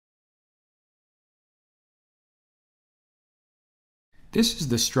This is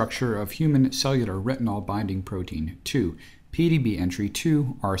the structure of human cellular retinol binding protein 2, PDB entry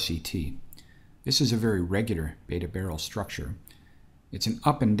 2 RCT. This is a very regular beta barrel structure. It's an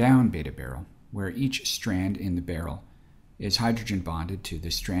up and down beta barrel, where each strand in the barrel is hydrogen bonded to the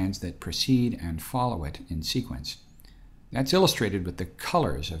strands that precede and follow it in sequence. That's illustrated with the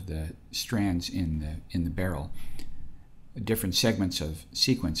colors of the strands in the barrel. Different segments of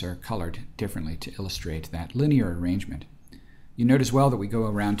sequence are colored differently to illustrate that linear arrangement. You notice well that we go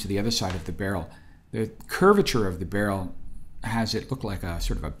around to the other side of the barrel. The curvature of the barrel has it look like a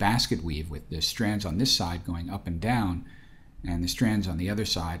sort of a basket weave, with the strands on this side going up and down and the strands on the other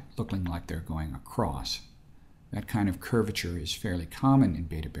side looking like they're going across. That kind of curvature is fairly common in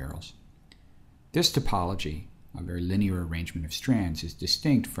beta barrels. This topology, a very linear arrangement of strands, is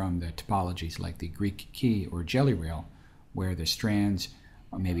distinct from the topologies like the Greek key or jelly rail, where the strands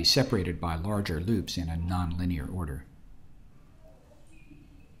may be separated by larger loops in a nonlinear order.